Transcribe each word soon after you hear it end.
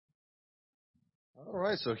All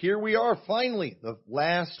right, so here we are finally, the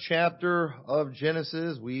last chapter of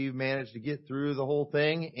Genesis. We've managed to get through the whole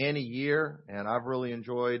thing in a year, and I've really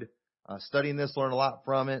enjoyed studying this, learned a lot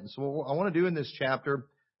from it. And so what I want to do in this chapter,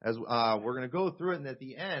 as we're going to go through it, and at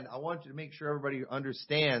the end, I want you to make sure everybody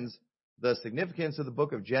understands the significance of the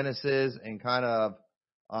book of Genesis and kind of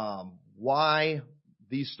why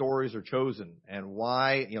these stories are chosen and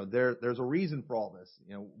why, there's a reason for all this.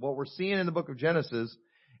 What we're seeing in the book of Genesis,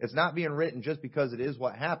 it's not being written just because it is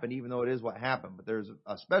what happened, even though it is what happened. But there's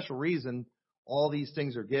a special reason all these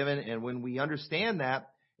things are given. And when we understand that,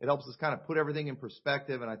 it helps us kind of put everything in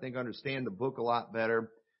perspective and I think understand the book a lot better.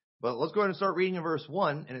 But let's go ahead and start reading in verse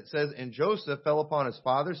 1. And it says, "And Joseph fell upon his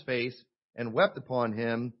father's face and wept upon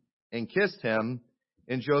him and kissed him.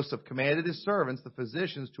 And Joseph commanded his servants, the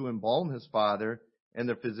physicians, to embalm his father. And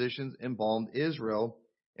the physicians embalmed Israel.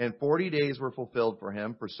 And 40 days were fulfilled for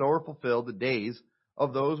him, for so are fulfilled the days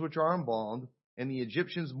of those which are embalmed. And the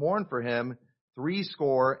Egyptians mourned for him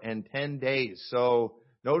 60 days." So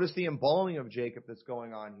notice the embalming of Jacob that's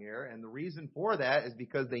going on here. And the reason for that is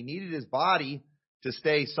because they needed his body to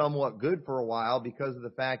stay somewhat good for a while because of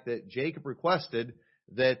the fact that Jacob requested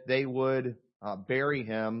that they would bury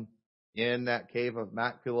him in that cave of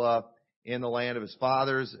Machpelah in the land of his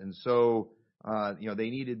fathers. And so, they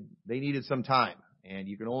needed some time. And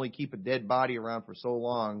you can only keep a dead body around for so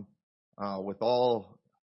long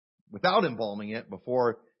without embalming it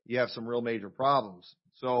before you have some real major problems.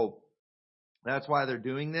 So that's why they're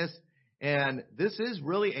doing this. And this is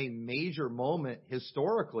really a major moment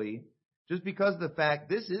historically, just because of the fact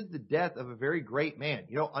this is the death of a very great man.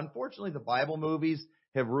 Unfortunately, the Bible movies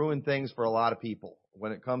have ruined things for a lot of people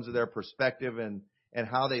when it comes to their perspective and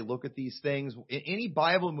how they look at these things. In any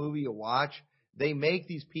Bible movie you watch, they make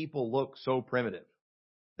these people look so primitive.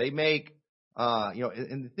 They make,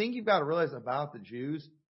 and the thing you've got to realize about the Jews,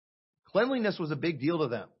 cleanliness was a big deal to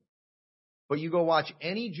them. But you go watch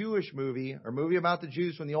any Jewish movie or movie about the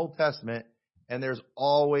Jews from the Old Testament, and they're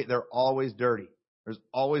always dirty. There's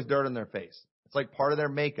always dirt on their face. It's like part of their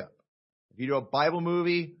makeup. If you do a Bible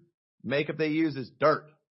movie, makeup they use is dirt.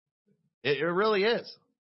 It really is.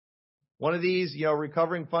 One of these,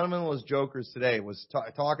 recovering fundamentalist jokers today was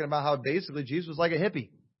talking about how basically Jesus was like a hippie.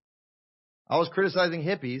 I was criticizing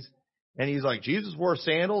hippies, and he's like, Jesus wore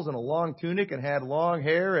sandals and a long tunic and had long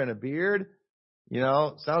hair and a beard.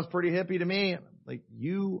 Sounds pretty hippie to me. Like,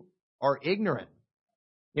 you are ignorant.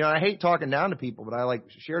 I hate talking down to people, but I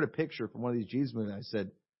shared a picture from one of these Jesus movies. I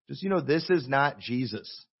said, just, this is not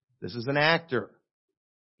Jesus. This is an actor.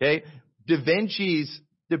 Okay. Da Vinci's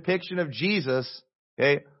depiction of Jesus,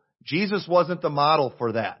 okay, Jesus wasn't the model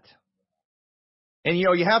for that. And,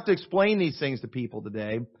 you have to explain these things to people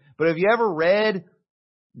today. But have you ever read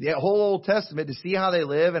the whole Old Testament to see how they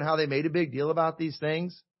live and how they made a big deal about these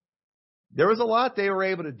things? There was a lot they were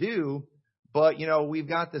able to do, but, we've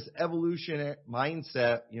got this evolution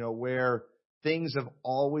mindset, where things have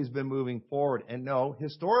always been moving forward. And no,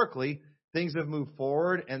 historically, things have moved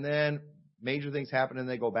forward and then major things happen and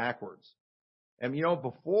they go backwards. And,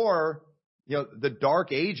 before, the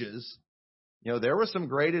Dark Ages, there were some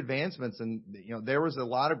great advancements and, there was a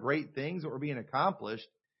lot of great things that were being accomplished.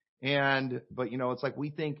 But it's like we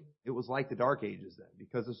think it was like the Dark Ages then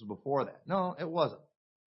because this was before that. No, it wasn't.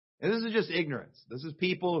 And this is just ignorance. This is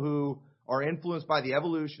people who are influenced by the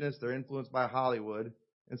evolutionists. They're influenced by Hollywood.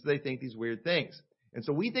 And so they think these weird things. And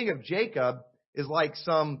so we think of Jacob as like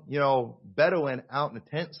some, Bedouin out in a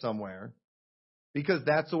tent somewhere because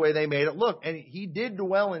that's the way they made it look. And he did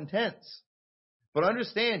dwell in tents. But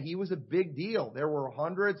understand, he was a big deal. There were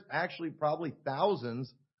hundreds, actually probably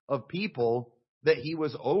thousands of people that he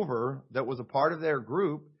was over that was a part of their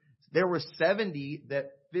group. There were 70 that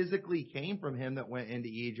physically came from him that went into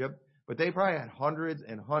Egypt, but they probably had hundreds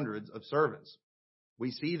and hundreds of servants.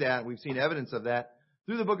 We see that. We've seen evidence of that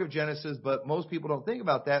through the book of Genesis, but most people don't think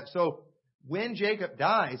about that. So when Jacob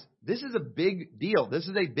dies, this is a big deal. This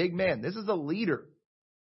is a big man. This is a leader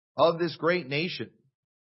of this great nation.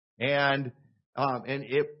 And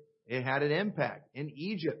it had an impact in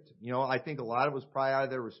Egypt. I think a lot of it was probably out of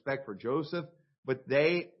their respect for Joseph, but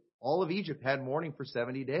all of Egypt had mourning for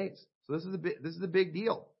 70 days. So this is a big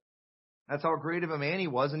deal. That's how great of a man he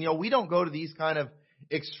was. And, we don't go to these kind of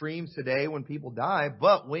extremes today when people die,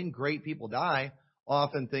 but when great people die,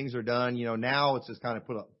 often things are done. Now it's just kind of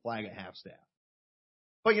put a flag at half staff.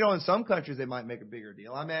 But, in some countries they might make a bigger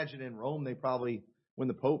deal. I imagine in Rome they probably, when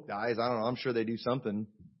the Pope dies, I don't know, I'm sure they do something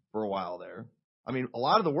for a while there. I mean, a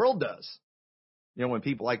lot of the world does. When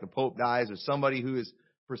people like the Pope dies or somebody who is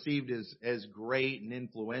perceived as great and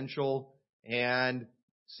influential. And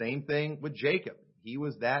same thing with Jacob. He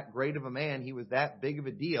was that great of a man. He was that big of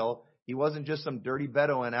a deal. He wasn't just some dirty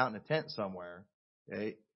Bedouin out in a tent somewhere.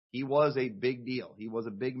 Okay? He was a big deal. He was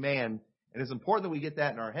a big man. And it's important that we get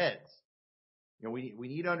that in our heads. We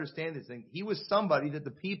need to understand this thing. He was somebody that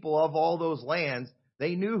the people of all those lands,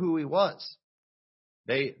 they knew who he was.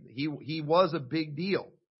 He was a big deal.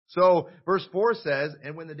 So verse 4 says,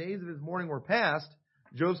 and when the days of his mourning were past,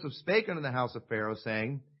 Joseph spake unto the house of Pharaoh,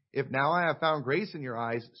 saying, if now I have found grace in your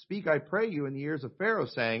eyes, speak, I pray you, in the ears of Pharaoh,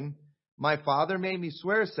 saying, my father made me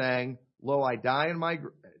swear, saying, lo, I die in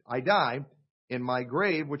my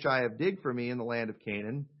grave, which I have digged for me in the land of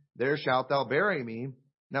Canaan. There shalt thou bury me.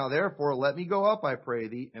 Now therefore let me go up, I pray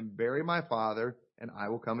thee, and bury my father, and I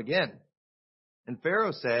will come again. And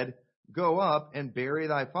Pharaoh said, go up and bury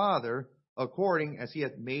thy father, according as he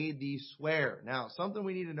hath made thee swear. Now, something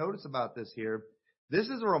we need to notice about this here, this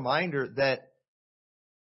is a reminder that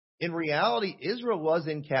in reality, Israel was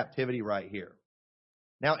in captivity right here.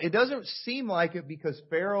 Now, it doesn't seem like it because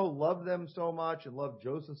Pharaoh loved them so much and loved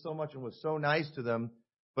Joseph so much and was so nice to them,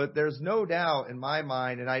 but there's no doubt in my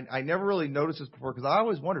mind, and I never really noticed this before because I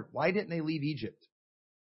always wondered, why didn't they leave Egypt?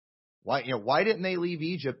 Why didn't they leave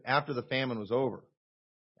Egypt after the famine was over?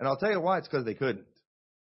 And I'll tell you why, it's because they couldn't.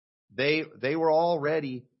 They were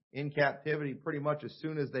already in captivity pretty much as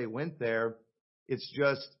soon as they went there. It's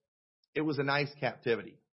just, it was a nice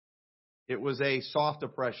captivity. It was a soft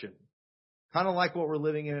oppression. Kind of like what we're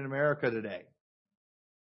living in America today.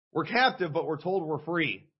 We're captive, but we're told we're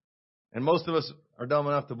free. And most of us are dumb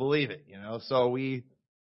enough to believe it, so we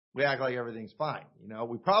act like everything's fine.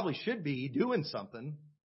 We probably should be doing something,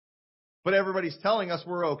 but everybody's telling us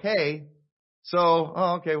we're okay. So,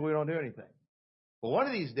 okay, we don't do anything. But one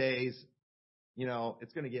of these days,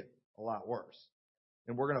 it's going to get a lot worse.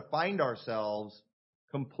 And we're going to find ourselves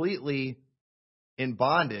completely in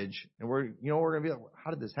bondage. And we're going to be like,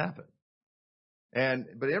 how did this happen?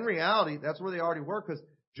 But in reality, that's where they already were, because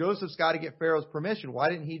Joseph's got to get Pharaoh's permission. Why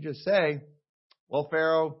didn't he just say, well,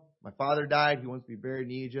 Pharaoh, my father died. He wants to be buried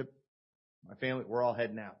in Egypt. My family, we're all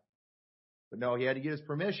heading out. But no, he had to get his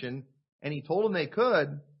permission, and he told them they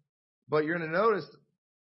could. But you're going to notice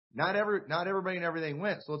not everybody and everything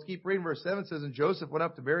went. So let's keep reading. Verse 7 says, and Joseph went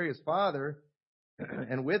up to bury his father,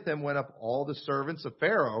 and with him went up all the servants of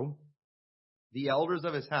Pharaoh, the elders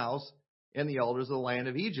of his house, and the elders of the land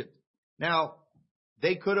of Egypt. Now,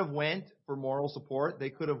 they could have went for moral support. They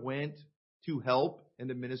could have went to help and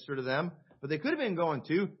to minister to them. But they could have been going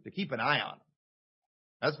to keep an eye on them.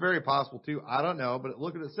 That's very possible too. I don't know. But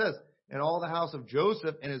look at what it says. And all the house of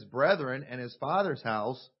Joseph and his brethren and his father's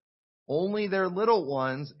house, only their little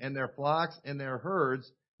ones and their flocks and their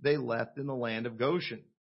herds they left in the land of Goshen.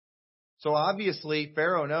 So obviously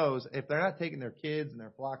Pharaoh knows if they're not taking their kids and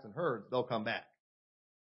their flocks and herds, they'll come back.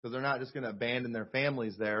 Because they're not just going to abandon their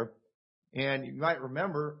families there. And you might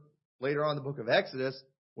remember later on in the book of Exodus,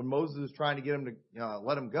 when Moses was trying to get him to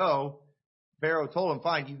let him go, Pharaoh told him,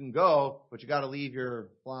 fine, you can go, but you got to leave your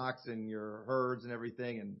flocks and your herds and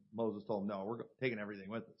everything. And Moses told him, no, we're taking everything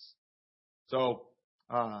with us. So,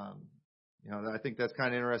 I think that's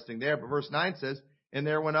kind of interesting there. But verse 9 says, and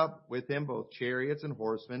there went up with him both chariots and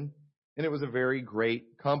horsemen, and it was a very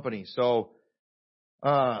great company. So,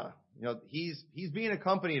 he's being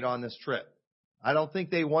accompanied on this trip. I don't think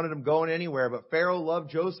they wanted him going anywhere, but Pharaoh loved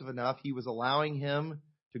Joseph enough. He was allowing him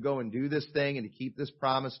to go and do this thing and to keep this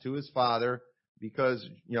promise to his father because,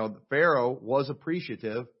 Pharaoh was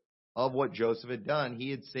appreciative of what Joseph had done. He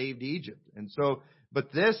had saved Egypt. And so,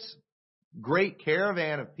 but this great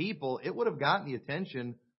caravan of people, it would have gotten the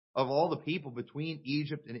attention of all the people between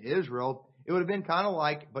Egypt and Israel. It would have been kind of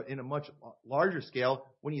like, but in a much larger scale,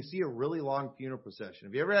 when you see a really long funeral procession.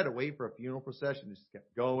 Have you ever had to wait for a funeral procession? It just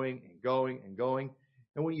kept going and going and going.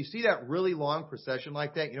 And when you see that really long procession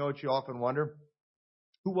like that, you know what you often wonder?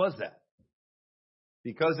 Who was that?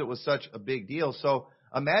 Because it was such a big deal. So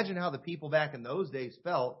imagine how the people back in those days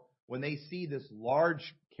felt when they see this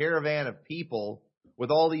large caravan of people with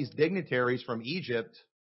all these dignitaries from Egypt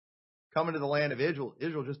coming to the land of Israel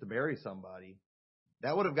just to bury somebody.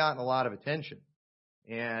 That would have gotten a lot of attention,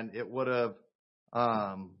 and it would have,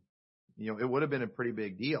 it would have been a pretty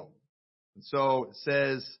big deal. And so it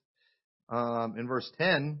says in verse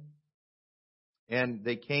 10, and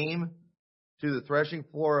they came to the threshing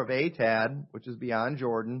floor of Atad, which is beyond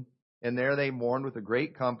Jordan, and there they mourned with a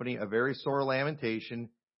great company, a very sore lamentation,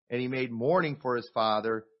 and he made mourning for his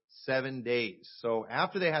father 7 days. So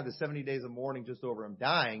after they had the 70 days of mourning just over him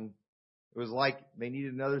dying, it was like they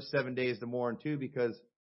needed another 7 days to mourn too, because,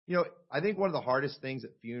 I think one of the hardest things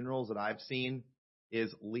at funerals that I've seen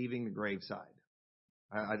is leaving the graveside.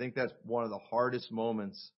 I think that's one of the hardest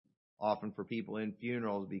moments often for people in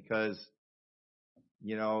funerals because,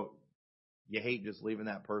 you you hate just leaving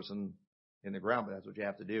that person in the ground, but that's what you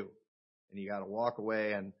have to do. And you got to walk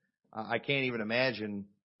away. And I can't even imagine,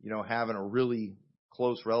 having a really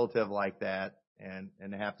close relative like that and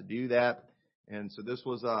to have to do that. And so this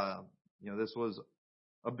was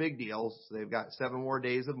a big deal. So they've got 7 more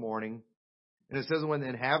days of mourning. And it says, when the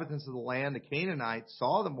inhabitants of the land, the Canaanites,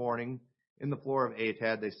 saw the mourning in the floor of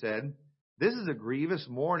Atad, they said, "This is a grievous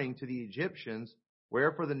mourning to the Egyptians,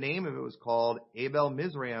 wherefore the name of it was called Abel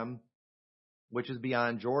Mizraim, which is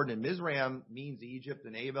beyond Jordan." And Mizraim means Egypt,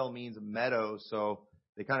 and Abel means a meadow, so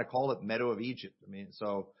they kind of call it Meadow of Egypt.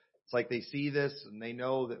 So it's like they see this, and they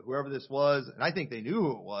know that whoever this was, and I think they knew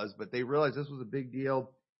who it was, but they realized this was a big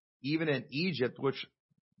deal, even in Egypt, which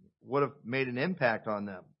would have made an impact on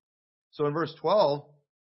them. So in verse 12,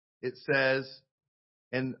 it says,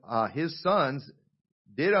 "And his sons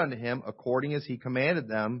did unto him according as he commanded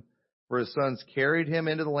them, for his sons carried him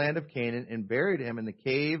into the land of Canaan and buried him in the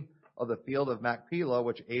cave of the field of Machpelah,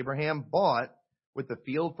 which Abraham bought with the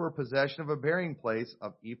field for possession of a burying place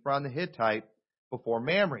of Ephron the Hittite before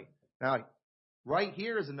Mamre." Now, right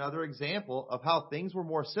here is another example of how things were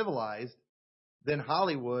more civilized than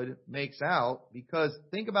Hollywood makes out, because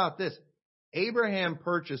think about this. Abraham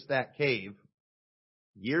purchased that cave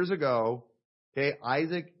years ago. Okay,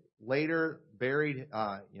 Isaac later buried,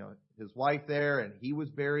 his wife there, and he was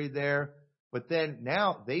buried there. But then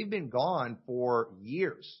now they've been gone for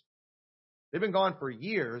years. They've been gone for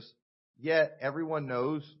years, yet everyone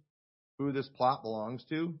knows who this plot belongs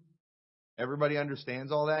to. Everybody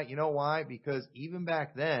understands all that. You know why? Because even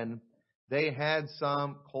back then, they had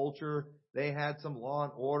some culture. They had some law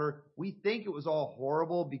and order. We think it was all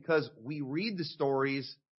horrible because we read the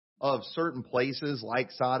stories of certain places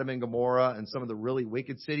like Sodom and Gomorrah and some of the really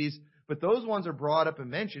wicked cities. But those ones are brought up and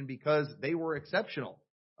mentioned because they were exceptional,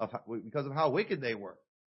 because of how wicked they were.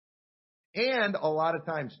 And a lot of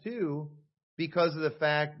times, too, because of the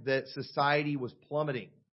fact that society was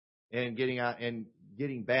plummeting and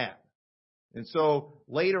getting bad. And so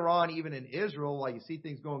later on, even in Israel, while you see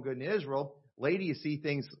things going good in Israel, later you see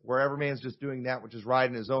things where every man's just doing that which is right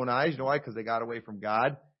in his own eyes. You know why? Because they got away from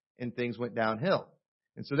God and things went downhill.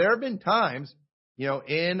 And so there have been times,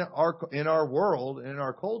 in our world and in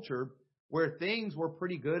our culture where things were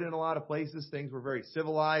pretty good in a lot of places. Things were very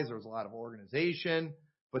civilized. There was a lot of organization.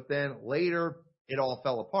 But then later, it all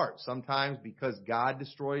fell apart. Sometimes because God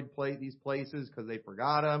destroyed these places because they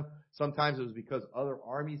forgot them. Sometimes it was because other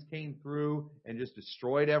armies came through and just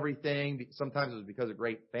destroyed everything. Sometimes it was because of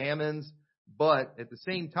great famines. But at the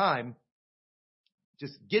same time,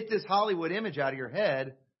 just get this Hollywood image out of your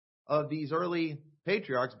head of these early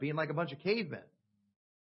patriarchs being like a bunch of cavemen.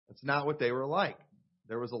 That's not what they were like.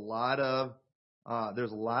 There's a lot of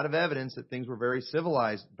evidence that things were very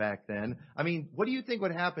civilized back then. I mean, what do you think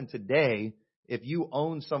would happen today if you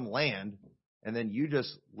owned some land and then you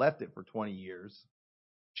just left it for 20 years?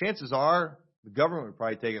 Chances are the government would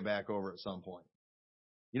probably take it back over at some point.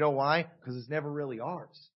 You know why? Because it's never really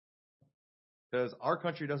ours. Because our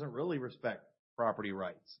country doesn't really respect property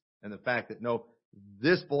rights. And the fact that, no,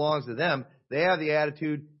 this belongs to them. They have the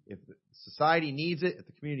attitude, if society needs it, if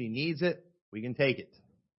the community needs it, we can take it.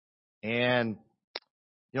 And,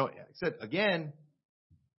 like I said, again,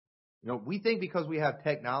 we think because we have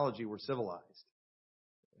technology, we're civilized.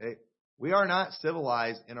 Okay? We are not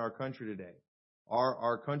civilized in our country today.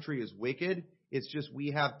 Our country is wicked. It's just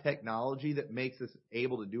we have technology that makes us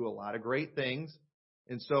able to do a lot of great things.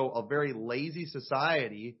 And so a very lazy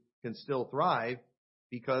society can still thrive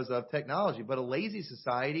because of technology. But a lazy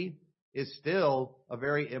society is still a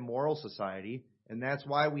very immoral society. And that's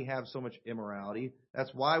why we have so much immorality.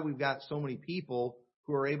 That's why we've got so many people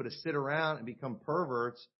who are able to sit around and become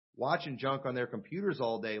perverts watching junk on their computers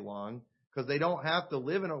all day long because they don't have to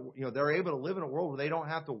live they're able to live in a world where they don't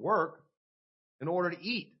have to work in order to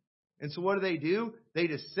eat. And so what do? They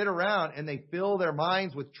just sit around and they fill their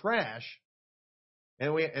minds with trash.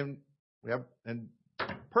 And we have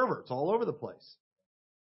perverts all over the place.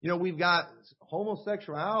 We've got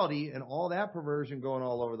homosexuality and all that perversion going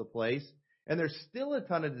all over the place. And there's still a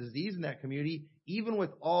ton of disease in that community, even with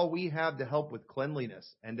all we have to help with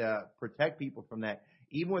cleanliness and to protect people from that,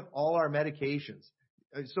 even with all our medications.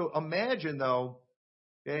 So imagine, though,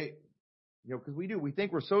 okay, because we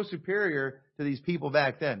think we're so superior to these people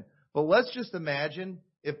back then. But let's just imagine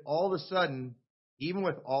if all of a sudden, even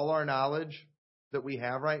with all our knowledge that we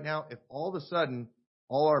have right now, if all of a sudden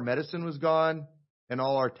all our medicine was gone and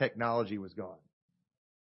all our technology was gone.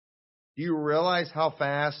 Do you realize how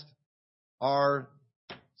fast our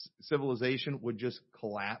civilization would just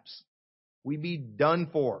collapse? We'd be done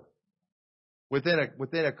for.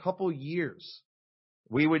 Within a couple years,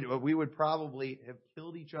 we would probably have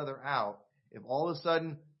killed each other out if all of a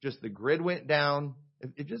sudden just the grid went down,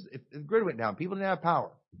 if the grid went down, people didn't have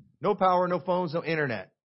power. No power, no phones, no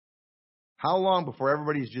internet. How long before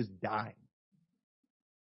everybody's just dying?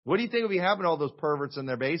 What do you think would be happening to all those perverts in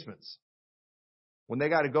their basements when they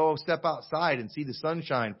got to go step outside and see the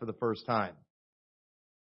sunshine for the first time?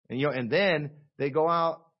 And then they go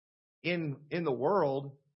out in the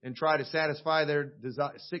world and try to satisfy their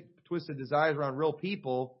sick, twisted desires around real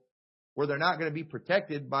people where they're not going to be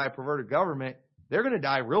protected by a perverted government. They're going to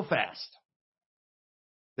die real fast.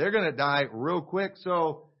 They're going to die real quick.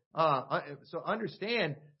 So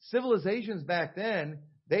understand, civilizations back then,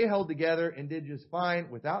 they held together and did just fine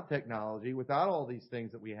without technology, without all these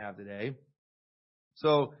things that we have today.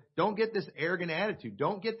 So don't get this arrogant attitude.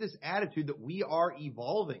 Don't get this attitude that we are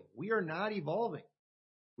evolving. We are not evolving.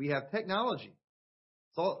 We have technology.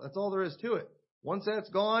 That's all there is to it. Once that's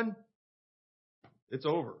gone, it's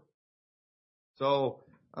over. So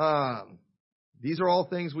these are all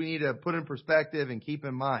things we need to put in perspective and keep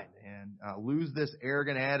in mind and lose this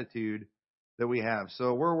arrogant attitude that we have.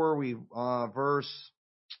 So where were we? Verse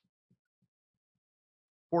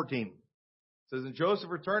 14. It says, and Joseph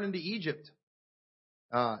returned into Egypt,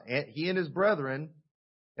 he and his brethren,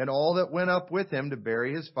 and all that went up with him to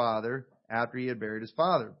bury his father after he had buried his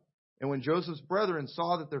father. And when Joseph's brethren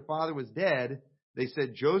saw that their father was dead, they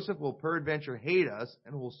said, Joseph will peradventure hate us,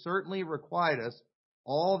 and will certainly requite us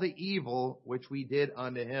all the evil which we did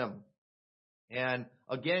unto him. And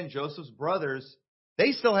again, Joseph's brothers,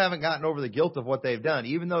 they still haven't gotten over the guilt of what they've done.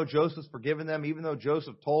 Even though Joseph's forgiven them, even though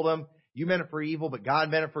Joseph told them, you meant it for evil, but God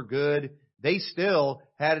meant it for good, they still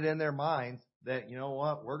had it in their minds that, you know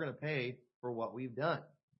what, we're going to pay for what we've done.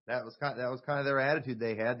 That was kind of their attitude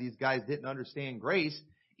they had. These guys didn't understand grace,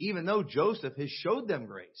 even though Joseph has showed them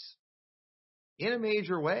grace in a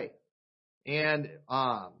major way. And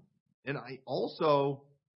I also,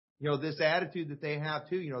 this attitude that they have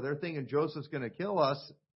too, they're thinking Joseph's going to kill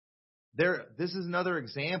us. This is another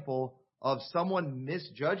example of someone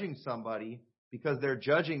misjudging somebody because they're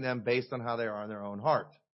judging them based on how they are in their own heart.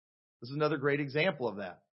 This is another great example of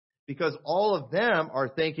that. Because all of them are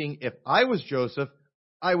thinking, if I was Joseph,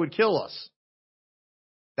 I would kill us.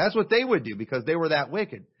 That's what they would do because they were that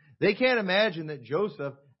wicked. They can't imagine that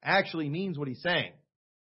Joseph actually means what he's saying.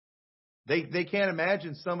 They can't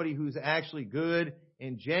imagine somebody who's actually good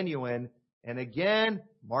and genuine. And again,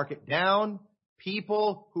 mark it down.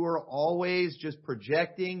 People who are always just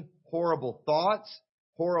projecting horrible thoughts,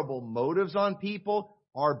 horrible motives on people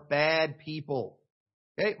are bad people.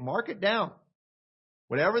 Okay, mark it down.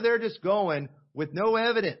 Whenever they're just going with no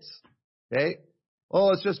evidence. Okay?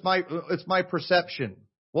 Oh, it's my perception.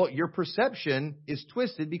 Well, your perception is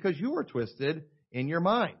twisted because you are twisted in your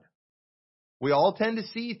mind. We all tend to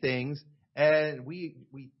see things and we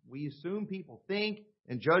assume people think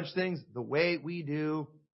and judge things the way we do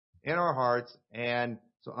in our hearts. And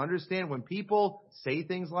so understand when people say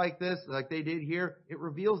things like this, like they did here, it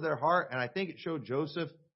reveals their heart. And I think it showed Joseph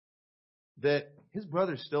that his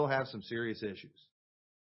brothers still have some serious issues.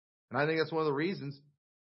 And I think that's one of the reasons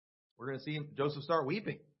we're going to see Joseph start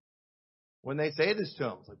weeping when they say this to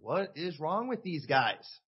him. It's like, what is wrong with these guys?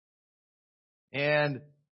 And,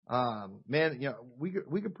 man, we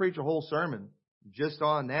could preach a whole sermon just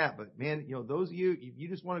on that. But, man, those of you, if you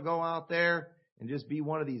just want to go out there and just be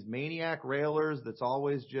one of these maniac railers that's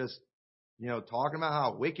always just, talking about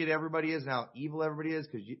how wicked everybody is and how evil everybody is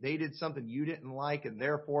because they did something you didn't like and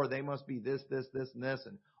therefore they must be this, and this,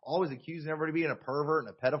 and always accusing everybody of being a pervert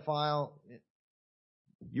and a pedophile.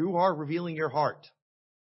 You are revealing your heart.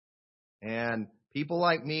 And people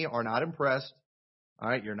like me are not impressed. All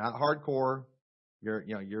right, you're not hardcore.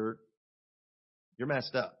 You're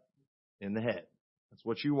messed up in the head. That's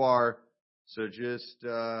what you are. So just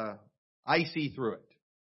I see through it.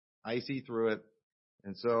 I see through it.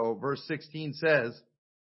 And so verse 16 says,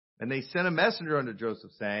 and they sent a messenger unto Joseph,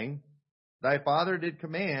 saying, thy father did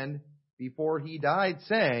command before he died,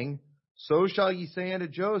 saying, so shall ye say unto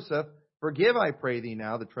Joseph, forgive, I pray thee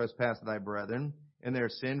now, the trespass of thy brethren, and their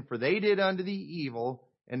sin, for they did unto thee evil.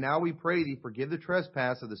 And now we pray thee, forgive the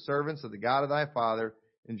trespass of the servants of the God of thy father.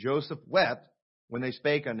 And Joseph wept when they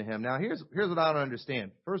spake unto him. Now here's what I don't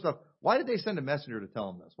understand. First off, why did they send a messenger to tell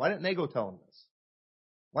him this? Why didn't they go tell him this?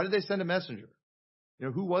 Why did they send a messenger?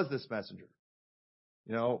 Who was this messenger?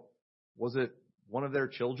 Was it one of their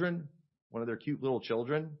children? One of their cute little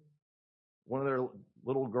children? One of their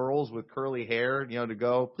little girls with curly hair, to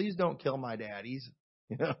go, please don't kill my daddies.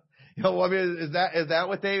 Is that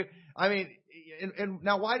what they, and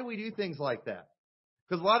now why do we do things like that?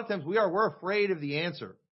 Because a lot of times we're afraid of the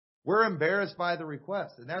answer. We're embarrassed by the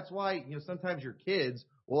request. And that's why, sometimes your kids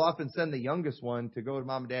will often send the youngest one to go to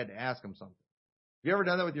mom and dad to ask them something. you ever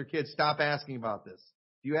done that with your kids? Stop asking about this.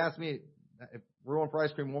 If you ask me if we're going for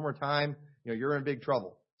ice cream one more time, you're in big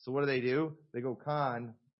trouble. So what do? They go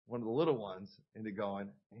con one of the little ones into going,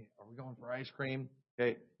 hey, are we going for ice cream?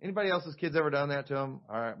 Okay. Anybody else's kids ever done that to them?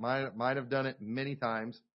 All right. Might have done it many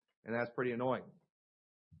times, and that's pretty annoying.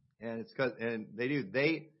 And it's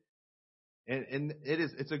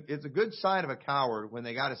a good sign of a coward when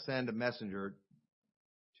they got to send a messenger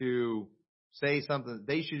to say something that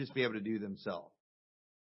they should just be able to do themselves.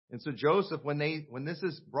 And so Joseph, when this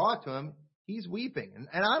is brought to him, he's weeping.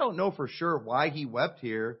 And I don't know for sure why he wept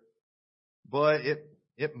here, but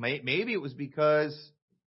maybe it was because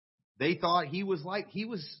they thought he was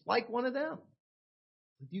like one of them.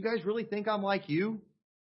 Do you guys really think I'm like you?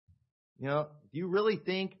 Do you really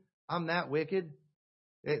think I'm that wicked?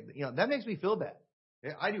 That makes me feel bad.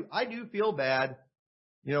 I do feel bad,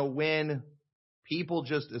 when people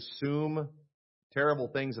just assume terrible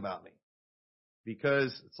things about me.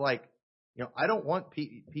 Because it's like, I don't want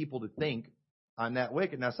people to think I'm that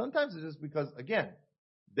wicked. Now, sometimes it's just because, again,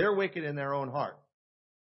 they're wicked in their own heart.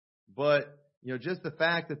 But, just the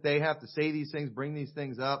fact that they have to say these things, bring these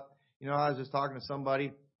things up. I was just talking to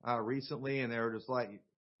somebody recently, and they were just like,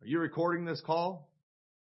 are you recording this call?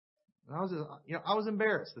 And I was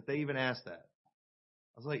embarrassed that they even asked that.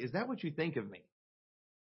 I was like, is that what you think of me?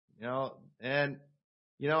 And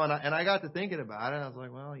I got to thinking about it. And I was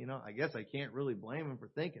like, well, I guess I can't really blame them for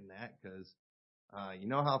thinking that because,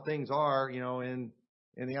 how things are, in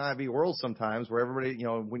the IB world sometimes where everybody,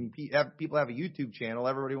 when people have a YouTube channel,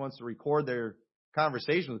 everybody wants to record their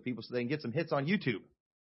conversation with people so they can get some hits on YouTube.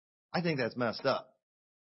 I think that's messed up.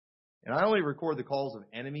 And I only record the calls of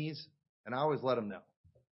enemies, and I always let them know.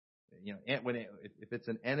 If it's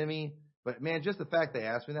an enemy, but man, just the fact they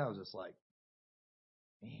asked me that, I was just like,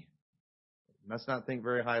 man, must not think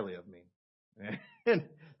very highly of me. And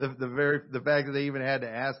the fact that they even had to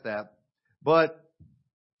ask that. But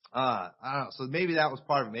I don't know. So maybe that was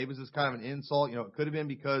part of it. Maybe it was just kind of an insult. It could have been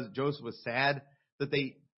because Joseph was sad that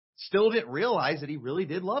they still didn't realize that he really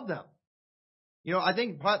did love them. I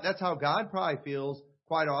think that's how God probably feels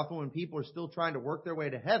quite often when people are still trying to work their way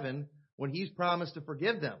to heaven when He's promised to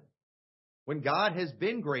forgive them. When God has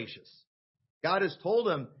been gracious. God has told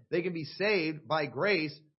them they can be saved by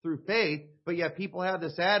grace through faith, but yet people have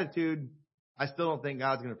this attitude, I still don't think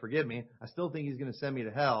God's going to forgive me. I still think He's going to send me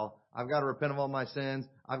to hell. I've got to repent of all my sins.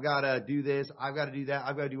 I've got to do this. I've got to do that.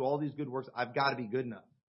 I've got to do all these good works. I've got to be good enough.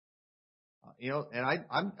 And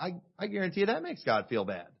I guarantee you that makes God feel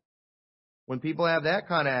bad when people have that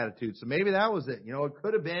kind of attitude. So maybe that was it. It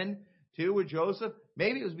could have been too with Joseph.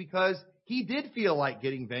 Maybe it was because he did feel like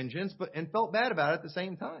getting vengeance, and felt bad about it at the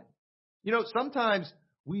same time. Sometimes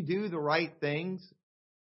we do the right things,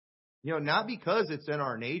 not because it's in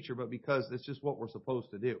our nature, but because it's just what we're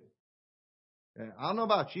supposed to do. And I don't know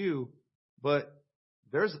about you, but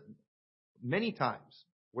there's many times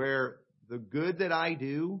where the good that I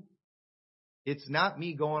do, it's not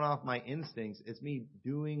me going off my instincts. It's me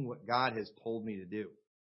doing what God has told me to do.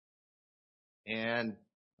 And,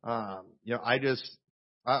 I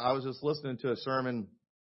was just listening to a sermon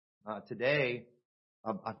today.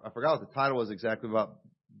 I forgot what the title was exactly, about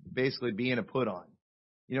basically being a put on.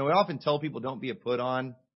 We often tell people don't be a put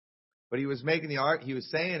on, but he was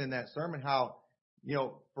saying in that sermon how,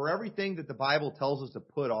 for everything that the Bible tells us to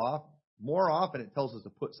put off, more often it tells us to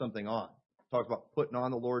put something on. It talks about putting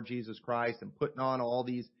on the Lord Jesus Christ and putting on all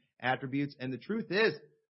these attributes. And the truth is,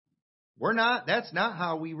 that's not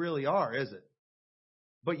how we really are, is it?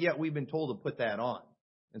 But yet we've been told to put that on.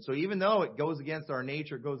 And so even though it goes against our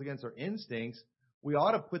nature, it goes against our instincts, we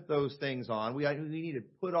ought to put those things on. We need to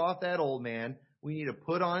put off that old man. We need to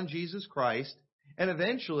put on Jesus Christ. And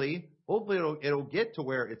eventually, hopefully it'll get to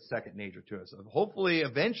where it's second nature to us. Hopefully,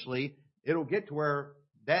 eventually, it'll get to where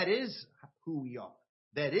that is who we are.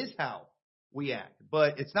 That is how we act.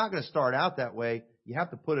 But it's not going to start out that way. You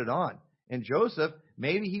have to put it on. And Joseph,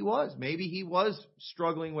 maybe he was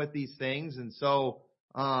struggling with these things. And so,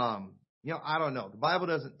 I don't know. The Bible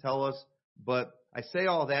doesn't tell us, but I say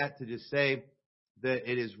all that to just say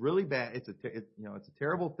that it is really bad. It's a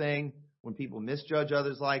terrible thing when people misjudge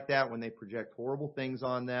others like that, when they project horrible things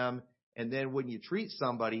on them, and then when you treat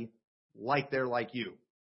somebody like they're like you.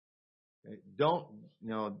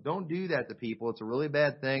 Don't do that to people. It's a really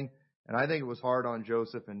bad thing, and I think it was hard on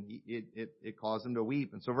Joseph, and it caused him to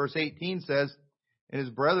weep. And so verse 18 says, and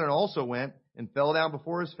his brethren also went and fell down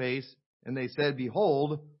before his face, and they said,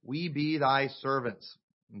 behold, we be thy servants.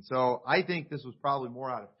 And so I think this was probably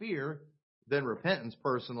more out of fear than repentance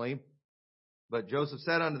personally. But Joseph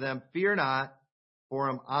said unto them, fear not, for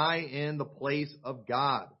am I in the place of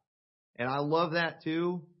God. And I love that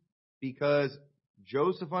too, because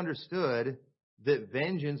Joseph understood that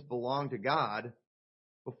vengeance belonged to God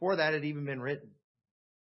before that had even been written.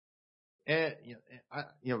 And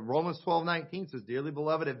Romans 12:19 says, "Dearly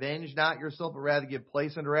beloved, avenge not yourself, but rather give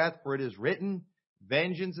place unto wrath, for it is written,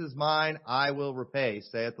 vengeance is mine, I will repay,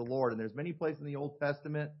 saith the Lord." And there's many places in the Old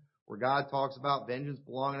Testament where God talks about vengeance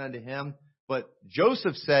belonging unto him. But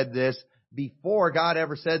Joseph said this before God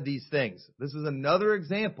ever said these things. This is another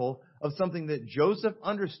example of something that Joseph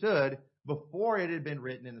understood before it had been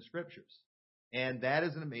written in the Scriptures. And that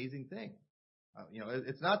is an amazing thing.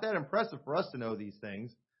 It's not that impressive for us to know these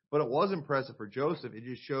things, but it was impressive for Joseph. It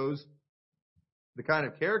just shows the kind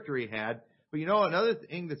of character he had. But another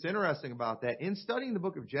thing that's interesting about that, in studying the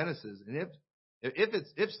book of Genesis, and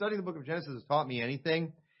if studying the book of Genesis has taught me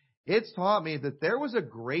anything, it's taught me that there was a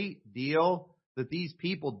great deal that these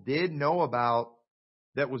people did know about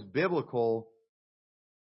that was biblical.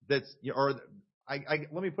 Let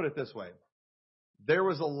me put it this way. There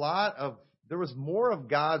was more of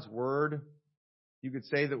God's word, you could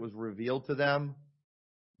say, that was revealed to them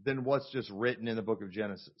than what's just written in the book of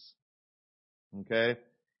Genesis. Okay?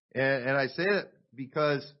 And I say that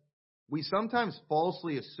because we sometimes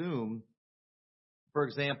falsely assume, for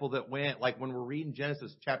example, that when we're reading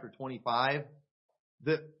Genesis chapter 25,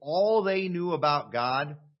 that all they knew about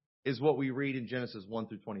God is what we read in Genesis 1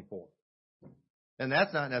 through 24. And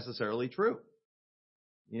that's not necessarily true.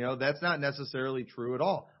 That's not necessarily true at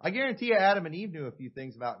all. I guarantee you Adam and Eve knew a few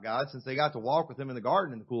things about God since they got to walk with him in the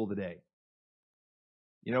garden in the cool of the day.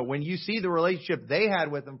 When you see the relationship they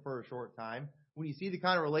had with him for a short time, when you see the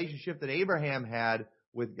kind of relationship that Abraham had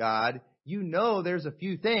with God, there's a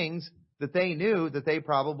few things that they knew that they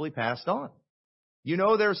probably passed on.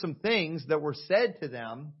 There's some things that were said to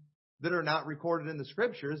them that are not recorded in the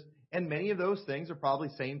Scriptures, and many of those things are probably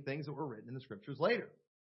same things that were written in the Scriptures later.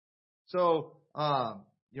 So,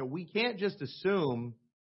 we can't just assume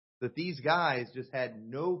that these guys just had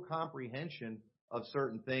no comprehension of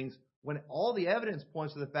certain things when all the evidence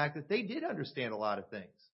points to the fact that they did understand a lot of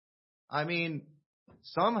things. I mean,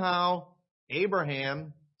 somehow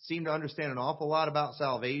Abraham seemed to understand an awful lot about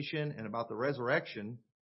salvation and about the resurrection,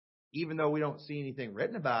 even though we don't see anything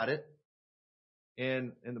written about it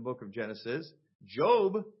in the book of Genesis.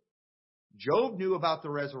 Job knew about the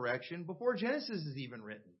resurrection before Genesis is even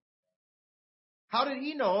written. How did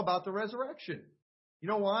he know about the resurrection? You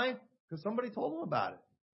know why? Because somebody told him about it.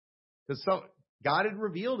 Because God had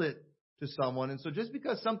revealed it to someone. And so just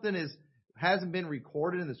because something hasn't been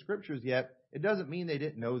recorded in the Scriptures yet, it doesn't mean they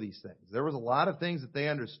didn't know these things. There was a lot of things that they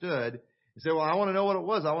understood. You say, well, I want to know what it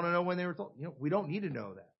was. I want to know when they were told. We don't need to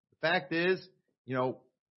know that. The fact is,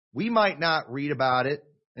 we might not read about it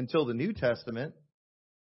until the New Testament,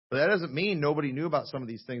 but that doesn't mean nobody knew about some of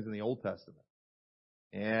these things in the Old Testament.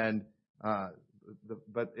 And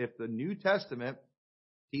but if the New Testament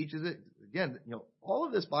teaches it, again, all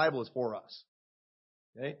of this Bible is for us.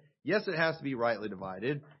 Okay? Yes, it has to be rightly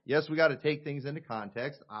divided. Yes, we got to take things into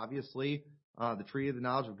context. Obviously, the tree of the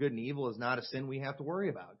knowledge of good and evil is not a sin we have to worry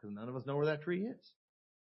about because none of us know where that tree is.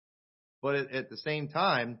 But at the same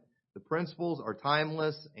time, the principles are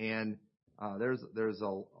timeless, and there's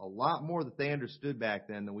a lot more that they understood back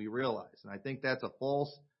then than we realize. And I think that's a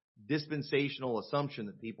false dispensational assumption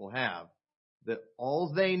that people have, that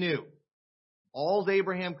all they knew, all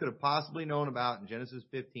Abraham could have possibly known about in Genesis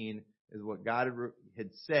 15 is what God had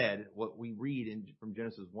said, what we read from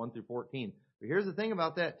Genesis 1 through 14. But here's the thing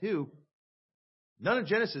about that, too. None of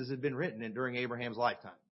Genesis had been written during Abraham's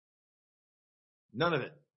lifetime. None of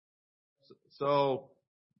it. So,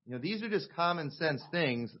 these are just common sense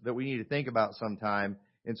things that we need to think about sometime.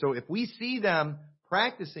 And so if we see them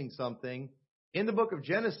practicing something in the book of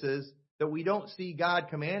Genesis that we don't see God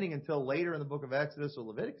commanding until later in the book of Exodus or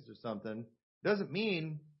Leviticus or something, doesn't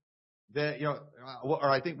mean that, or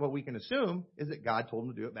I think what we can assume is that God told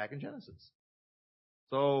them to do it back in Genesis.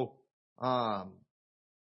 So,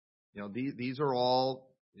 these are all,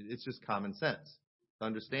 it's just common sense to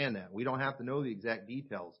understand that. We don't have to know the exact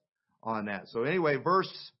details on that. So anyway,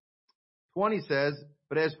 verse 20 says,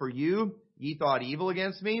 "But as for you, ye thought evil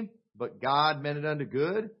against me, but God meant it unto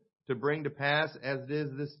good, to bring to pass as it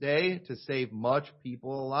is this day, to save much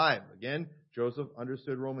people alive." Again, Joseph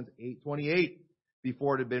understood Romans 8:28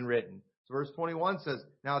 before it had been written. So verse 21 says,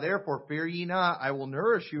 "Now therefore fear ye not, I will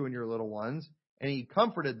nourish you and your little ones." And he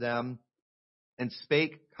comforted them and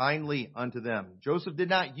spake kindly unto them. Joseph did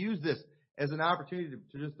not use this as an opportunity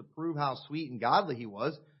to prove how sweet and godly he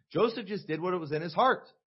was. Joseph just did what it was in his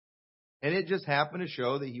heart. And it just happened to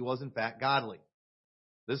show that he was in fact godly.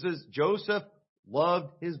 Joseph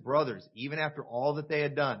loved his brothers, even after all that they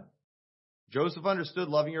had done. Joseph understood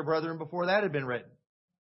loving your brethren before that had been written.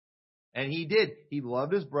 And he did. He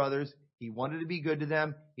loved his brothers. He wanted to be good to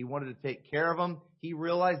them. He wanted to take care of them. He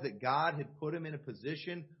realized that God had put him in a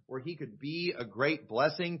position where he could be a great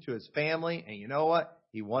blessing to his family. And you know what?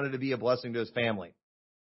 He wanted to be a blessing to his family.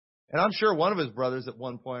 And I'm sure one of his brothers at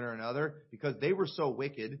one point or another, because they were so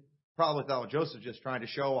wicked, probably thought, well, Joseph's just trying to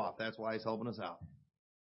show off. That's why he's helping us out.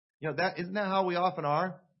 Isn't that how we often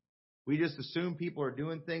are? We just assume people are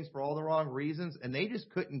doing things for all the wrong reasons, and they just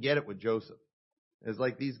couldn't get it with Joseph. It's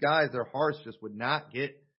like these guys, their hearts just would not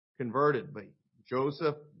get converted. But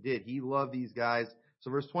Joseph did. He loved these guys.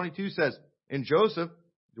 So verse 22 says, And Joseph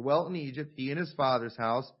dwelt in Egypt, he and his father's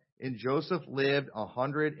house. And Joseph lived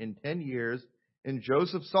 110 years. And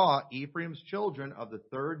Joseph saw Ephraim's children of the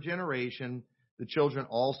third generation, the children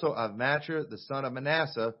also of Machir, the son of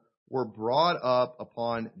Manasseh, were brought up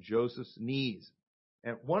upon Joseph's knees.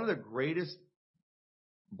 And one of the greatest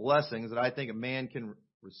blessings that I think a man can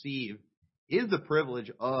receive is the privilege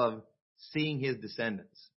of seeing his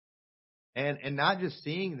descendants. And not just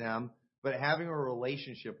seeing them, but having a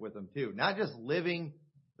relationship with them too. Not just living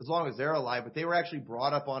as long as they're alive, but they were actually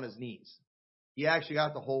brought up on his knees. He actually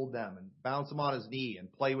got to hold them and bounce them on his knee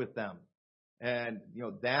and play with them. And,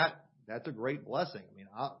 that's a great blessing. I mean,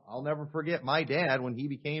 I'll never forget my dad when he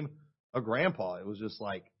became a grandpa. It was just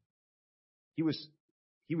like, he was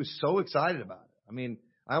so excited about it. I mean,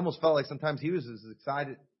 I almost felt like sometimes he was as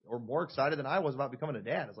excited or more excited than I was about becoming a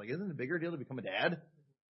dad. It's like, isn't it a bigger deal to become a dad?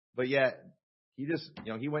 But yet, he just,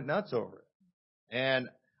 he went nuts over it. And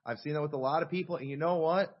I've seen that with a lot of people. And you know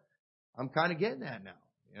what? I'm kind of getting that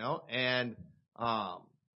now, and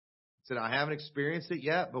said I haven't experienced it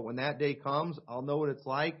yet, but when that day comes, I'll know what it's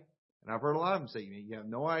like. And I've heard a lot of them say, you have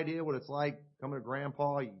no idea what it's like becoming a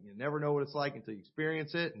grandpa. You never know what it's like until you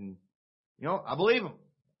experience it. And, I believe them.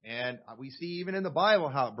 And we see even in the Bible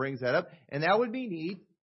how it brings that up. And that would be neat,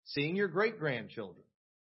 seeing your great-grandchildren.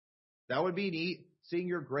 That would be neat, seeing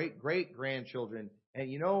your great-great-grandchildren.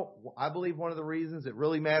 And, I believe one of the reasons it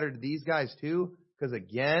really mattered to these guys too, because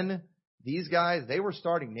again, these guys, they were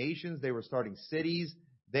starting nations, they were starting cities,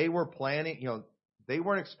 they were planning, they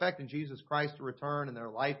weren't expecting Jesus Christ to return in their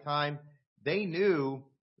lifetime. They knew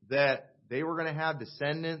that they were going to have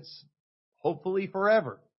descendants, hopefully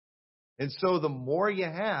forever. And so the more you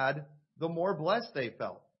had, the more blessed they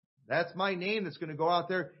felt. That's my name that's going to go out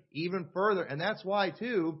there even further. And that's why,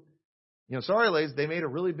 too, sorry, ladies, they made a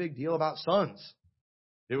really big deal about sons.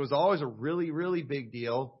 It was always a really, really big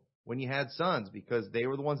deal when you had sons because they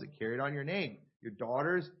were the ones that carried on your name. Your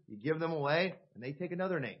daughters, you give them away, and they take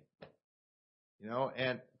another name.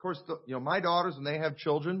 And of course, my daughters, when they have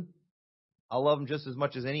children, I love them just as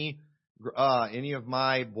much as any of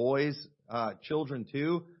my boys' children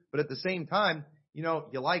too. But at the same time, you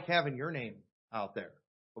like having your name out there.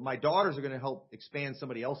 But my daughters are going to help expand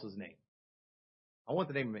somebody else's name. I want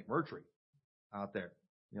the name of McMurtry out there.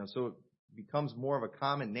 So it becomes more of a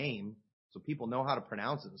common name so people know how to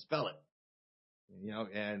pronounce it and spell it.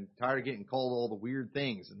 And tired of getting called all the weird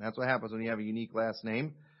things. And that's what happens when you have a unique last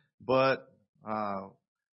name. But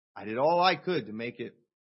I did all I could to make it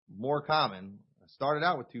more common. I started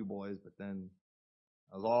out with 2 boys, but then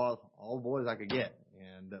I was all the boys I could get.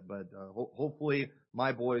 But hopefully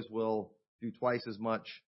my boys will do twice as much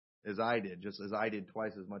as I did, just as I did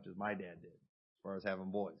twice as much as my dad did, as far as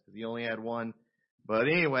having boys, because he only had one. But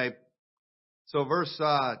anyway, so verse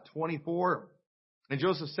 24, And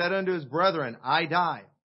Joseph said unto his brethren, I die,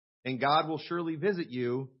 and God will surely visit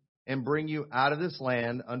you and bring you out of this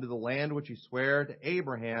land unto the land which he sware to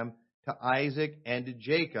Abraham, to Isaac, and to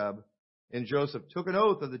Jacob. And Joseph took an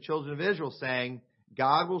oath of the children of Israel, saying,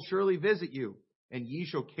 God will surely visit you, and ye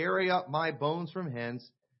shall carry up my bones from hence.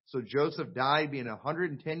 So Joseph died, being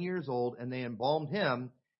 110 years old, and they embalmed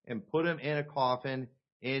him and put him in a coffin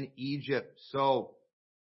in Egypt. So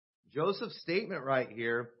Joseph's statement right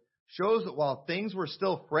here shows that while things were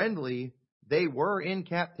still friendly, they were in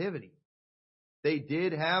captivity. They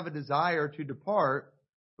did have a desire to depart,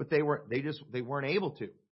 but they weren't able to.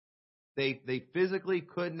 They physically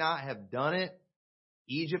could not have done it.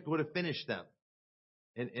 Egypt would have finished them.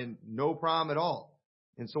 And no problem at all.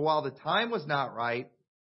 And so while the time was not right,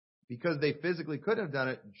 because they physically couldn't have done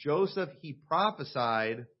it, Joseph, he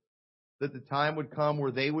prophesied that the time would come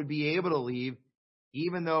where they would be able to leave.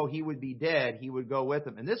 Even though he would be dead, he would go with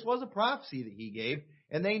them. And this was a prophecy that he gave,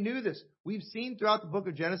 and they knew this. We've seen throughout the book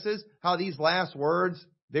of Genesis how these last words,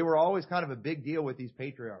 they were always kind of a big deal with these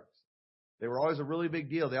patriarchs. They were always a really big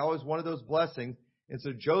deal. They always wanted those blessings. And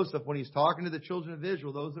so Joseph, when he's talking to the children of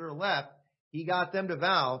Israel, those that are left, he got them to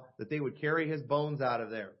vow that they would carry his bones out of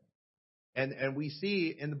there. And we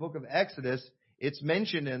see in the book of Exodus, it's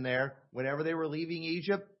mentioned in there whenever they were leaving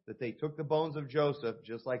Egypt that they took the bones of Joseph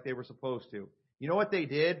just like they were supposed to. You know what they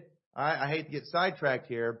did? I hate to get sidetracked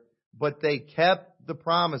here, but they kept the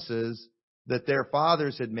promises that their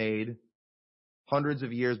fathers had made hundreds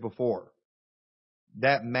of years before.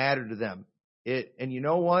 That mattered to them. And you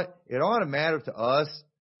know what? It ought to matter to us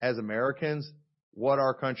as Americans what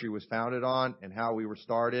our country was founded on and how we were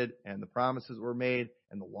started and the promises that were made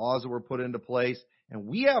and the laws that were put into place. And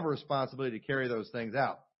we have a responsibility to carry those things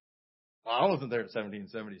out. Well, I wasn't there in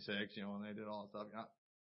 1776, when they did all that stuff.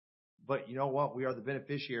 But you know what? We are the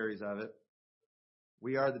beneficiaries of it.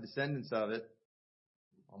 We are the descendants of it.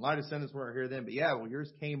 Well, my descendants weren't here then, but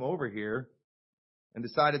yours came over here and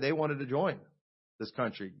decided they wanted to join this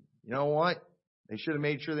country. You know what? They should have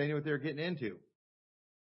made sure they knew what they were getting into.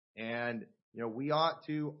 And, we ought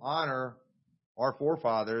to honor our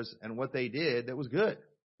forefathers and what they did that was good.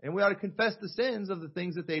 And we ought to confess the sins of the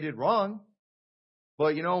things that they did wrong.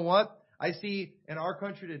 But you know what? I see in our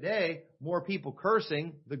country today more people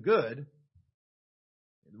cursing the good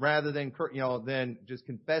rather than just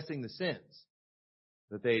confessing the sins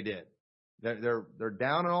that they did. They're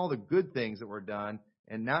down on all the good things that were done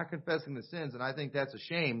and not confessing the sins, and I think that's a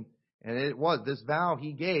shame. And it was this vow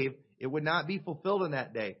he gave. It would not be fulfilled in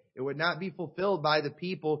that day. It would not be fulfilled by the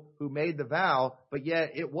people who made the vow, but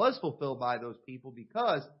yet it was fulfilled by those people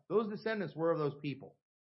because those descendants were of those people,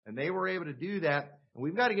 and they were able to do that. And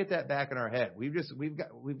we've got to get that back in our head. We've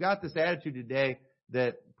got this attitude today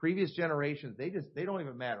that previous generations they don't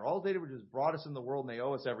even matter. All they did was just brought us in the world and they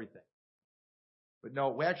owe us everything. But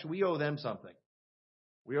no, we owe them something.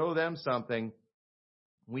 We owe them something.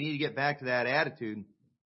 We need to get back to that attitude.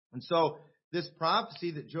 And so this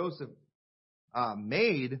prophecy that Joseph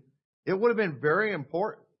made, it would have been very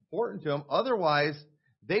important to him. Otherwise,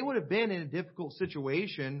 they would have been in a difficult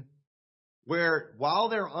situation where while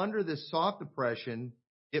they're under this soft oppression,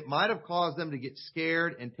 it might have caused them to get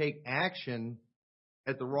scared and take action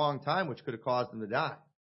at the wrong time, which could have caused them to die.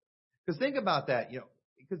 Because think about that,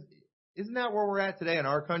 because isn't that where we're at today in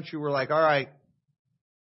our country? We're like, all right,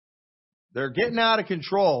 they're getting out of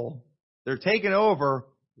control. They're taking over.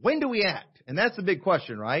 When do we act? And that's the big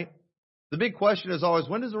question, right? The big question is always,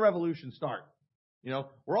 when does the revolution start?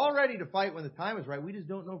 We're all ready to fight when the time is right. We just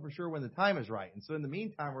don't know for sure when the time is right. And so in the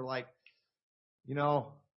meantime, we're like,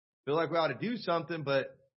 feel like we ought to do something,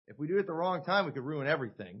 but if we do it at the wrong time, we could ruin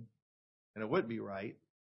everything, and it wouldn't be right.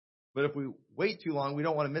 But if we wait too long, we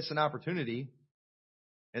don't want to miss an opportunity,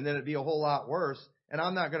 and then it'd be a whole lot worse. And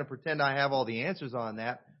I'm not going to pretend I have all the answers on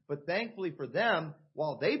that. But thankfully for them,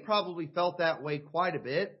 while they probably felt that way quite a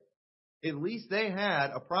bit, at least they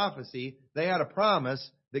had a prophecy. They had a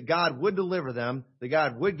promise that God would deliver them, that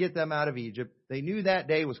God would get them out of Egypt. They knew that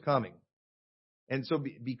day was coming. And so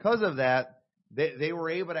because of that, they were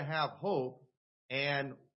able to have hope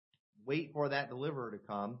and wait for that deliverer to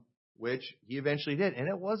come, which he eventually did. And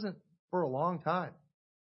it wasn't for a long time.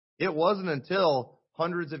 It wasn't until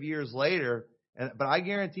hundreds of years later. But I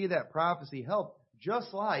guarantee that prophecy helped,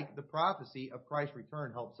 just like the prophecy of Christ's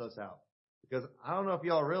return helps us out. Because I don't know if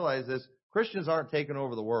y'all realize this, Christians aren't taking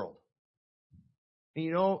over the world.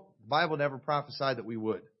 And the Bible never prophesied that we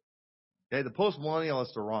would. Okay, the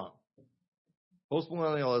postmillennialists are wrong.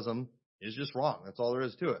 Postmillennialism is just wrong. That's all there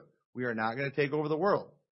is to it. We are not going to take over the world.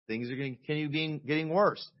 Things are going to continue getting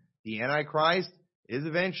worse. The Antichrist is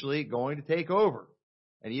eventually going to take over.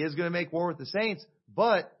 And he is going to make war with the saints.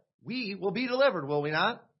 But we will be delivered, will we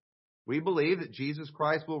not? We believe that Jesus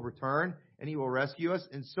Christ will return and he will rescue us.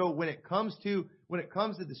 And so when it comes to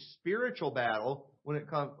the spiritual battle,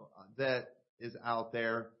 that is out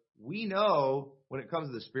there, we know when it comes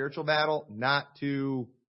to the spiritual battle not to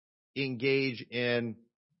engage in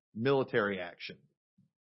military action.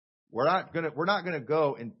 We're not going to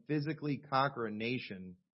go and physically conquer a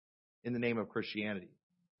nation in the name of Christianity.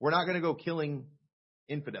 We're not going to go killing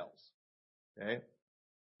infidels. Okay?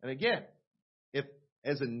 And again, if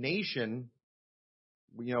as a nation,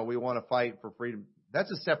 we want to fight for freedom,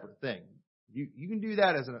 that's a separate thing. You can do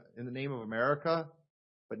that in the name of America,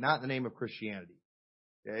 but not in the name of Christianity.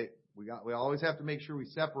 Okay? We always have to make sure we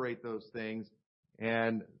separate those things,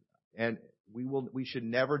 and we should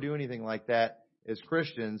never do anything like that as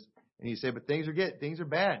Christians. And you say, but things are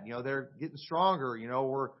bad. They're getting stronger.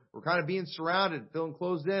 We're kind of being surrounded, feeling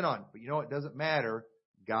closed in on. But it doesn't matter.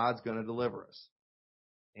 God's going to deliver us.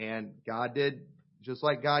 And God did, just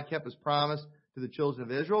like God kept his promise to the children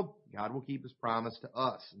of Israel, God will keep his promise to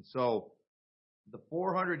us. And so the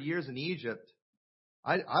 400 years in Egypt,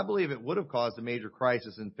 I believe it would have caused a major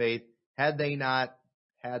crisis in faith had they not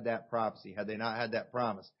had that prophecy, had they not had that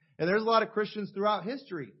promise. And there's a lot of Christians throughout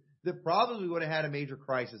history that probably would have had a major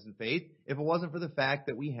crisis in faith if it wasn't for the fact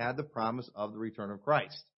that we had the promise of the return of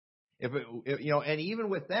Christ. And even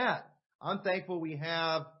with that, I'm thankful we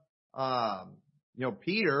have,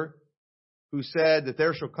 Peter, who said that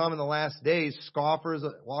there shall come in the last days scoffers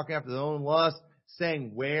walking after their own lust,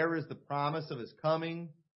 saying, where is the promise of his coming?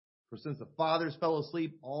 For since the fathers fell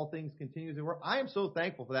asleep, all things continue to work. I am so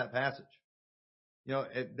thankful for that passage.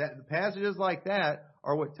 That passages like that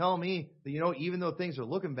are what tell me that, even though things are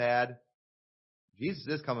looking bad, Jesus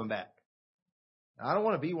is coming back. And I don't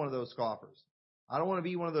want to be one of those scoffers. I don't want to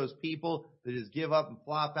be one of those people that just give up and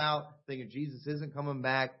flop out thinking Jesus isn't coming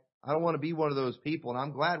back. I don't want to be one of those people. And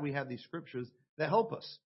I'm glad we have these scriptures that help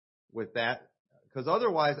us with that. Because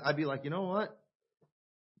otherwise I'd be like, you know what?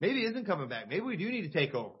 Maybe he isn't coming back. Maybe we do need to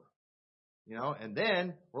take over. And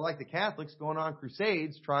then we're like the Catholics going on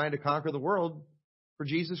crusades trying to conquer the world for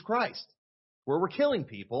Jesus Christ, where we're killing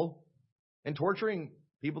people and torturing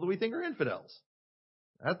people that we think are infidels.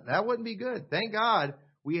 That wouldn't be good. Thank God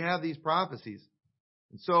we have these prophecies.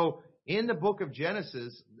 And so in the book of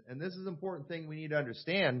Genesis, and this is an important thing we need to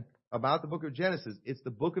understand about the book of Genesis, it's the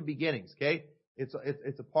book of beginnings, okay? It's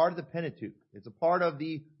a part of the Pentateuch. It's a part of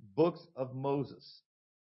the books of Moses.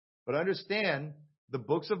 But understand, the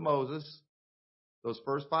books of Moses, those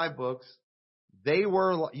first 5 books, they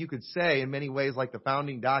were, you could say, in many ways, like the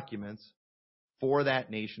founding documents for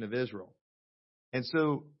that nation of Israel. And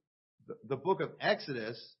so the book of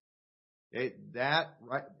Exodus, it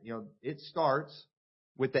starts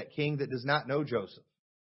with that king that does not know Joseph.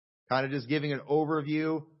 Kind of just giving an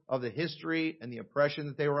overview of the history and the oppression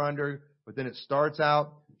that they were under. But then it starts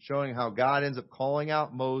out showing how God ends up calling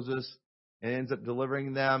out Moses and ends up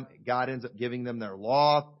delivering them. God ends up giving them their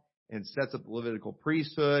law and sets up the Levitical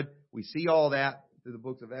priesthood. We see all that through the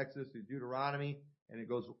books of Exodus, through Deuteronomy, and it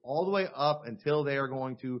goes all the way up until they are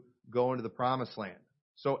going to go into the promised land.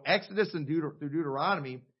 So Exodus and through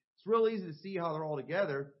Deuteronomy, it's real easy to see how they're all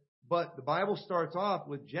together, but the Bible starts off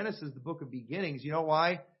with Genesis, the book of beginnings. You know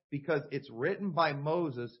why? Because it's written by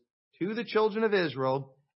Moses to the children of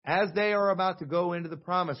Israel as they are about to go into the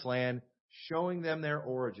promised land, showing them their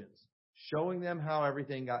origins, showing them how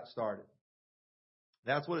everything got started.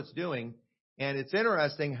 That's what it's doing. And it's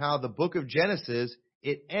interesting how the book of Genesis,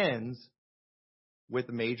 it ends with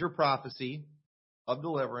a major prophecy of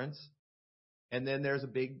deliverance. And then there's a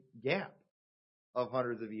big gap of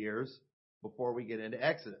hundreds of years before we get into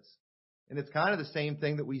Exodus. And it's kind of the same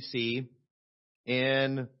thing that we see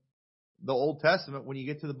in the Old Testament. When you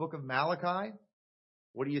get to the book of Malachi,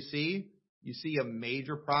 what do you see? You see a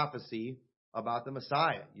major prophecy about the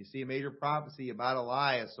Messiah. You see a major prophecy about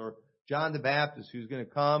Elias or John the Baptist, who's going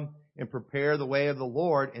to come and prepare the way of the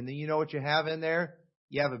Lord. And then you know what you have in there?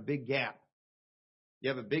 You have a big gap. You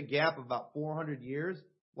have a big gap of about 400 years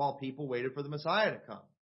while people waited for the Messiah to come.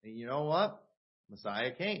 And you know what?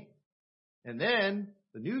 Messiah came. And then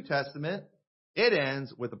the New Testament, it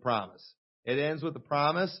ends with a promise. It ends with the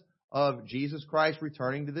promise of Jesus Christ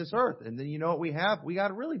returning to this earth. And then you know what we have? We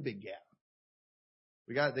got a really big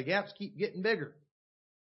gap. The gaps keep getting bigger.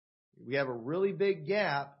 We have a really big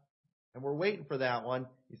gap, and we're waiting for that one.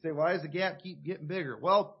 You say, why does the gap keep getting bigger?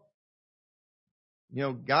 Well,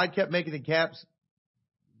 God kept making the gaps.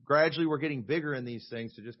 Gradually, we're getting bigger in these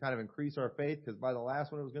things to just kind of increase our faith, because by the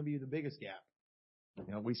last one, it was going to be the biggest gap.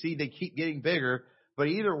 We see they keep getting bigger. But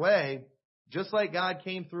either way, just like God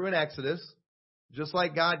came through in Exodus, just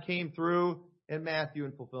like God came through in Matthew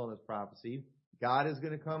and fulfilling his prophecy, God is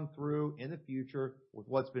going to come through in the future with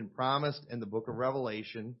what's been promised in the book of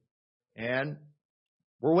Revelation. And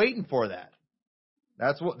we're waiting for that.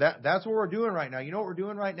 That's what we're doing right now. You know what we're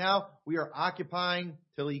doing right now? We are occupying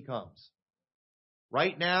till he comes.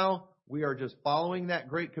 Right now, we are just following that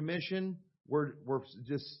Great Commission. We're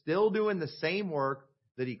just still doing the same work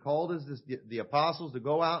that he called us, the apostles, to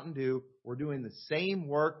go out and do. We're doing the same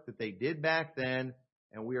work that they did back then,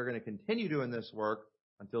 and we are going to continue doing this work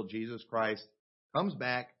until Jesus Christ comes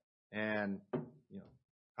back. And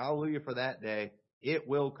hallelujah for that day. It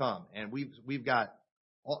will come. And we've got,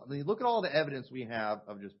 look at all the evidence we have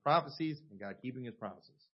of just prophecies and God keeping his promises.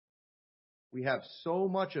 We have so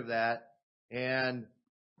much of that. And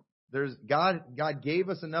God gave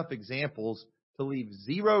us enough examples to leave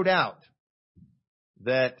zero doubt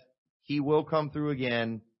that he will come through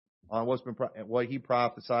again on what he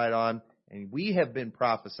prophesied on. And we have been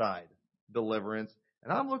prophesied deliverance.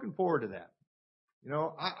 And I'm looking forward to that.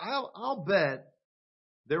 I'll bet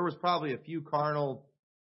there was probably a few carnal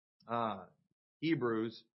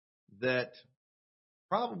Hebrews that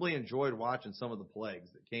probably enjoyed watching some of the plagues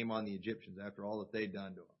that came on the Egyptians after all that they'd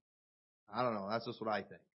done to them. I don't know. That's just what I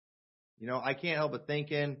think. I can't help but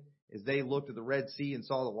thinking as they looked at the Red Sea and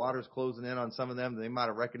saw the waters closing in on some of them, they might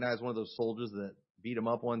have recognized one of those soldiers that beat them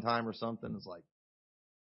up one time or something. It's like,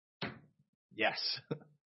 yes.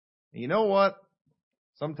 And you know what?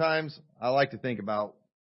 Sometimes I like to think about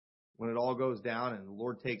when it all goes down and the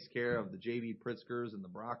Lord takes care of the J.B. Pritzkers and the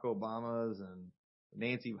Barack Obamas and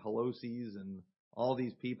Nancy Pelosi's and all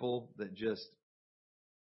these people that just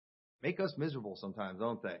make us miserable sometimes,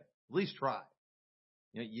 don't they? At least try.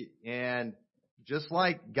 And just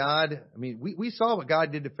like God, I mean, we saw what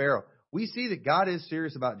God did to Pharaoh. We see that God is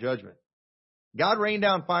serious about judgment. God rained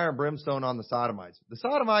down fire and brimstone on the Sodomites. The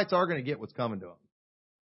Sodomites are going to get what's coming to them.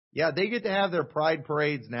 Yeah, they get to have their pride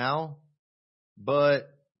parades now, but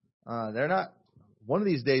they're not. One of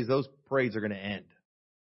these days, those parades are going to end.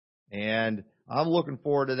 And I'm looking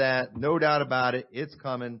forward to that. No doubt about it. It's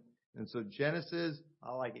coming. And so Genesis,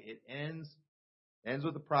 I like it. It ends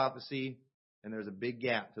with a prophecy, and there's a big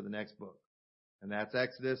gap to the next book. And that's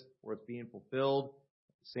Exodus, where it's being fulfilled.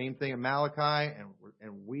 Same thing in Malachi,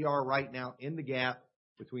 and we are right now in the gap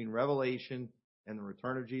between Revelation and the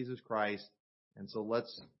return of Jesus Christ. And so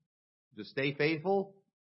let's just stay faithful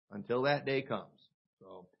until that day comes.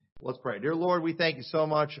 So let's pray. Dear Lord, we thank you so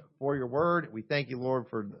much for your word. We thank you, Lord,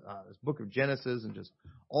 for this book of Genesis and just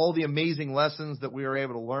all the amazing lessons that we are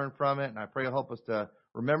able to learn from it. And I pray you'll help us to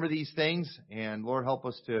remember these things. And Lord, help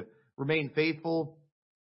us to remain faithful.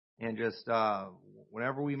 And just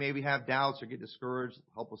whenever we maybe have doubts or get discouraged,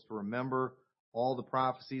 help us to remember all the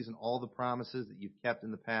prophecies and all the promises that you've kept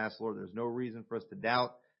in the past. Lord, there's no reason for us to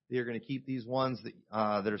doubt that you're going to keep these ones that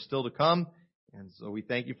are still to come. And so we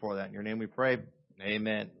thank you for that. In your name we pray.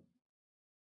 Amen.